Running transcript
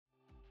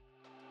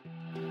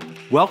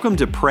Welcome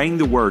to Praying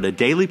the Word, a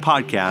daily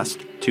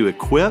podcast to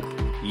equip,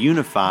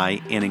 unify,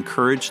 and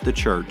encourage the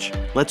church.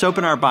 Let's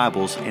open our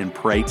Bibles and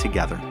pray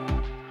together.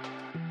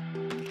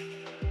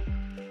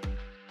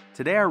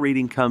 Today our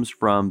reading comes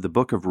from the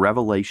book of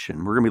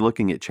Revelation. We're going to be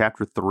looking at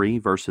chapter 3,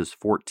 verses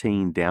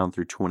 14 down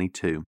through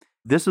 22.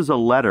 This is a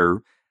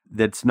letter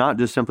that's not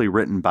just simply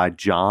written by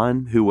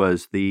John, who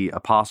was the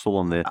apostle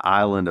on the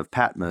island of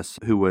Patmos,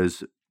 who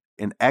was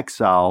in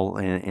exile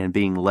and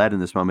being led in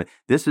this moment.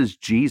 This is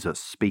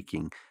Jesus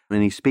speaking,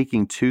 and he's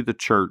speaking to the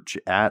church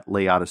at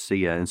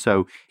Laodicea. And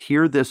so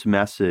hear this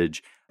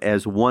message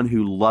as one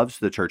who loves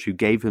the church, who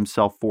gave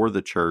himself for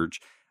the church,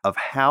 of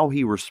how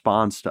he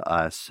responds to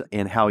us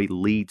and how he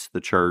leads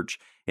the church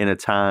in a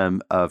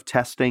time of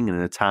testing and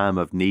in a time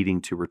of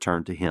needing to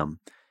return to him.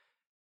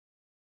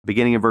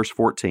 Beginning in verse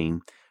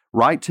 14,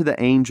 "Write to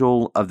the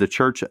angel of the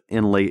church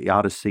in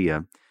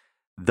Laodicea,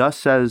 thus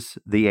says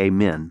the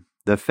Amen,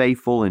 the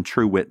faithful and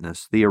true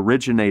witness, the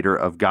originator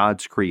of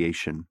God's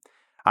creation.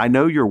 I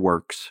know your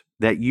works,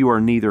 that you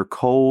are neither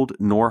cold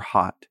nor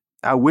hot.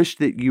 I wish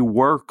that you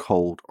were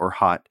cold or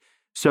hot,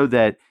 so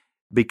that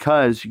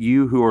because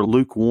you who are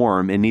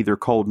lukewarm and neither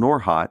cold nor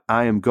hot,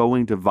 I am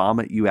going to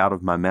vomit you out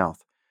of my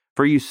mouth.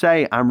 For you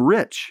say, I'm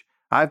rich,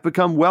 I've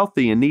become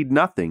wealthy and need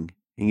nothing,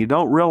 and you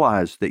don't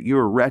realize that you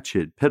are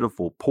wretched,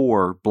 pitiful,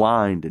 poor,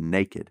 blind, and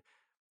naked.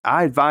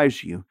 I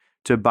advise you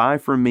to buy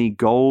from me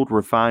gold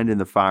refined in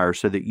the fire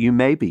so that you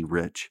may be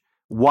rich,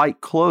 white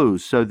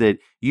clothes so that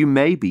you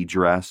may be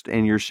dressed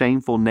and your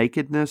shameful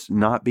nakedness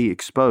not be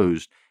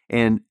exposed,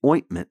 and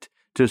ointment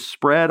to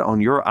spread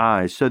on your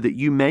eyes so that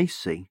you may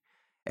see.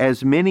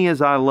 As many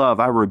as I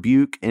love, I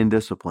rebuke and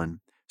discipline.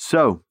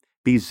 So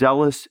be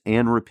zealous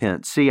and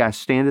repent. See, I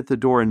stand at the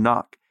door and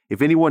knock.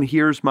 If anyone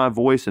hears my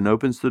voice and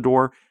opens the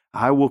door,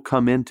 I will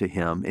come into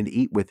him and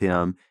eat with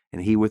him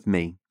and he with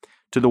me.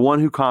 To the one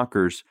who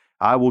conquers,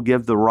 I will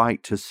give the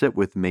right to sit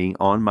with me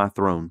on my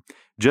throne,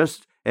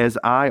 just as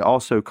I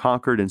also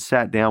conquered and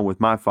sat down with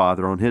my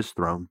Father on his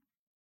throne.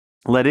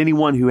 Let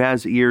anyone who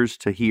has ears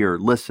to hear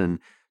listen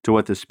to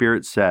what the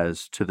Spirit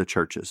says to the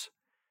churches."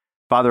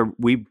 Father,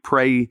 we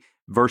pray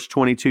verse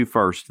 22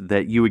 first,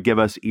 that you would give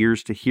us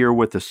ears to hear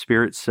what the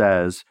Spirit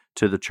says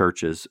to the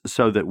churches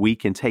so that we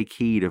can take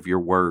heed of your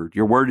word.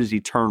 Your word is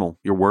eternal.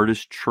 Your word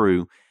is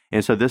true.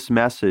 And so this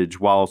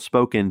message, while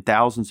spoken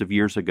thousands of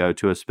years ago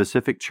to a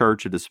specific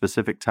church at a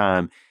specific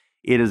time,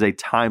 it is a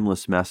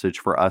timeless message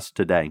for us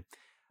today.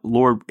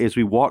 Lord, as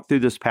we walk through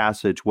this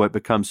passage, what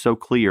becomes so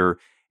clear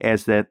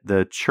is that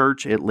the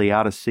church at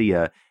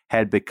Laodicea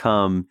had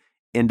become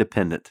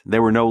independent. They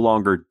were no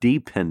longer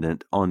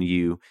dependent on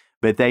you,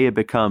 but they had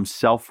become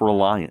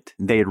self-reliant.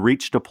 They had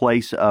reached a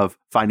place of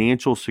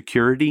financial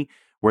security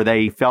where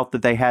they felt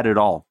that they had it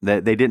all,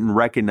 that they didn't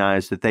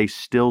recognize that they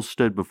still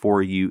stood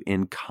before you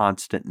in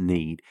constant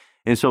need.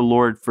 And so,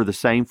 Lord, for the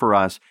same for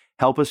us,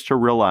 help us to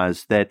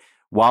realize that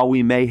while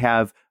we may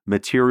have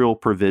material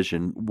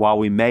provision, while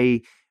we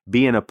may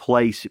be in a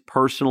place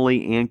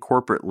personally and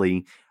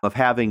corporately of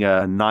having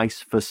a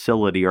nice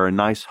facility or a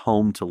nice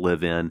home to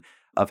live in,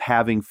 of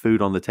having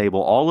food on the table,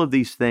 all of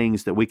these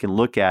things that we can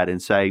look at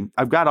and say,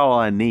 I've got all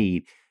I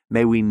need.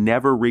 May we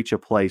never reach a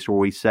place where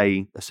we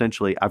say,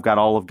 essentially, I've got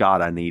all of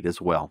God I need as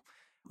well.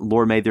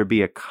 Lord, may there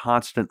be a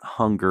constant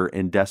hunger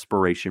and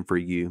desperation for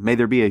you. May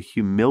there be a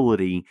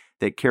humility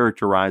that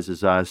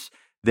characterizes us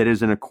that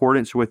is in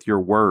accordance with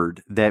your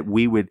word, that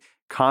we would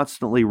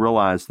constantly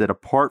realize that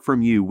apart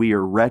from you, we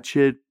are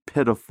wretched,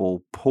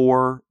 pitiful,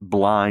 poor,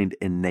 blind,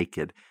 and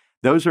naked.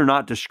 Those are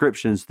not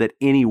descriptions that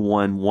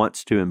anyone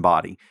wants to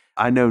embody.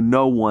 I know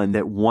no one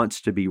that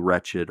wants to be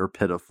wretched or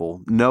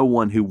pitiful, no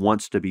one who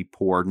wants to be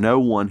poor, no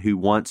one who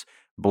wants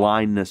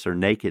blindness or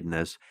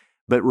nakedness.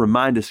 But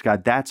remind us,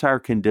 God, that's our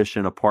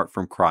condition apart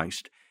from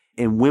Christ.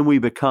 And when we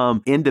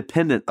become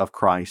independent of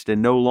Christ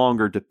and no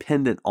longer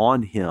dependent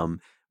on him,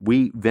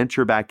 we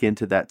venture back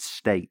into that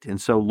state. And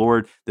so,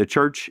 Lord, the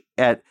church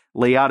at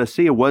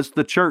Laodicea was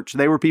the church.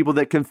 They were people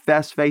that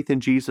confess faith in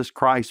Jesus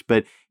Christ,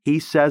 but he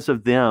says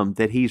of them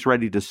that he's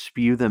ready to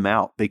spew them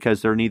out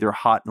because they're neither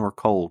hot nor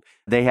cold.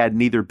 They had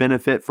neither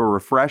benefit for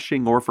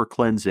refreshing or for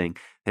cleansing.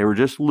 They were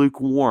just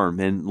lukewarm,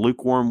 and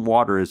lukewarm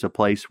water is a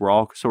place where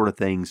all sort of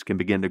things can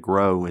begin to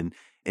grow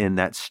in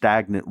that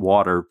stagnant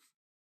water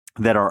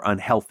that are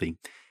unhealthy.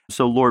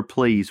 So, Lord,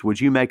 please,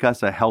 would you make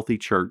us a healthy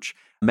church?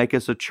 Make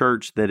us a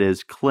church that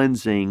is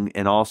cleansing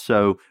and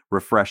also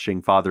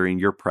refreshing, Father, in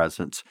your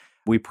presence.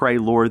 We pray,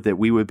 Lord, that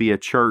we would be a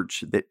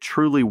church that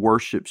truly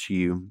worships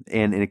you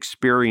and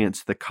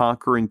experience the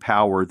conquering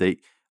power that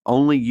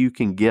only you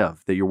can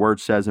give, that your word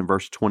says in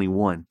verse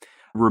 21.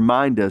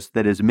 Remind us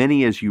that as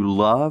many as you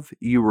love,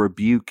 you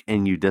rebuke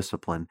and you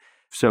discipline.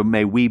 So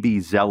may we be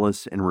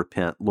zealous and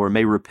repent. Lord,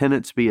 may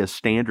repentance be a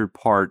standard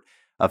part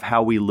of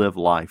how we live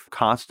life,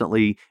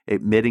 constantly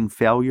admitting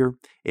failure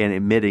and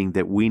admitting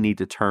that we need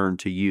to turn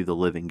to you, the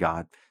living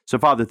God. So,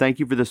 Father, thank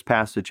you for this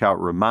passage, how it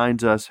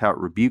reminds us, how it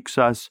rebukes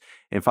us,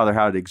 and, Father,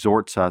 how it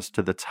exhorts us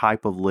to the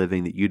type of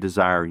living that you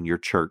desire in your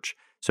church.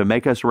 So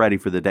make us ready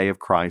for the day of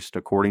Christ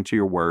according to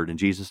your word. In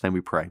Jesus' name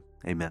we pray.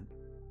 Amen.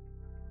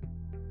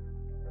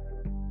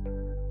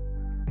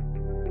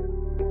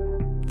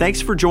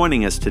 Thanks for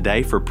joining us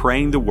today for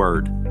Praying the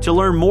Word. To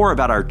learn more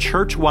about our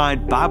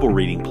church-wide Bible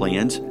reading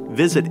plans,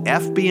 visit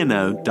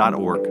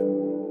fbno.org.